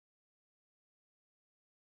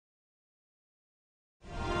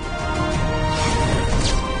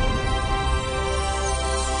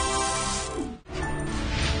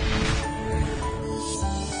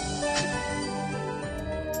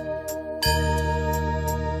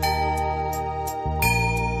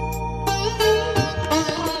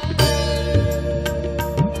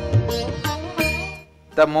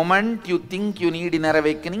The moment you think you need inner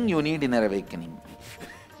awakening, you need inner awakening.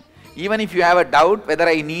 Even if you have a doubt whether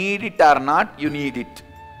I need it or not, you need it.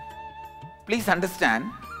 Please understand,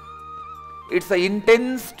 it's an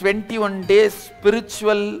intense 21 days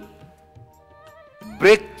spiritual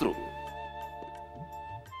breakthrough.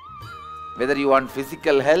 Whether you want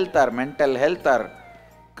physical health or mental health or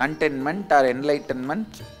contentment or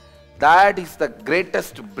enlightenment, that is the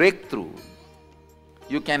greatest breakthrough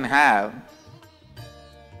you can have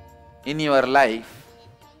in your life.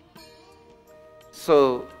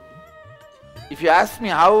 So, if you ask me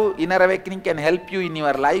how inner awakening can help you in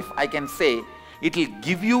your life, I can say it will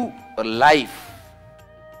give you a life.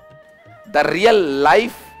 The real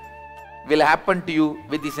life will happen to you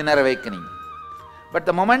with this inner awakening. But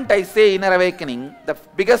the moment I say inner awakening, the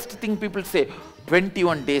biggest thing people say,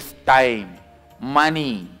 21 days time,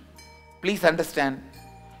 money. Please understand,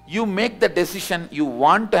 you make the decision you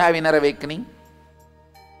want to have inner awakening,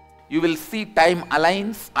 you will see time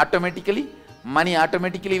aligns automatically, money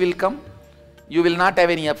automatically will come, you will not have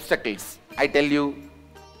any obstacles. I tell you,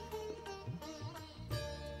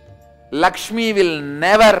 Lakshmi will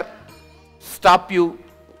never stop you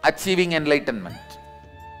achieving enlightenment.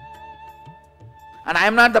 And I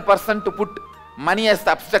am not the person to put money as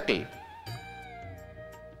the obstacle.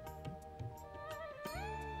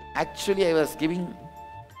 Actually, I was giving,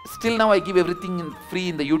 still now I give everything free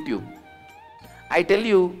in the YouTube. I tell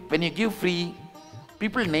you, when you give free,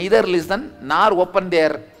 people neither listen nor open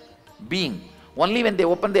their being. Only when they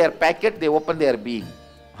open their packet, they open their being,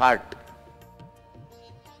 heart.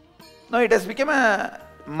 Now it has become a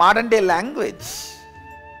modern day language.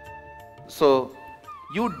 So,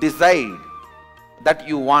 you decide that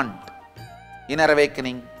you want inner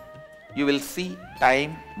awakening, you will see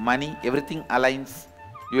time, money, everything aligns,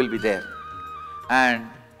 you will be there. And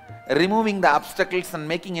removing the obstacles and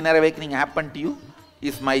making inner awakening happen to you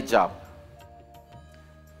is my job.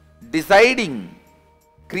 Deciding,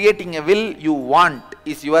 creating a will you want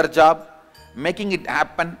is your job, making it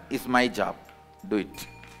happen is my job. Do it.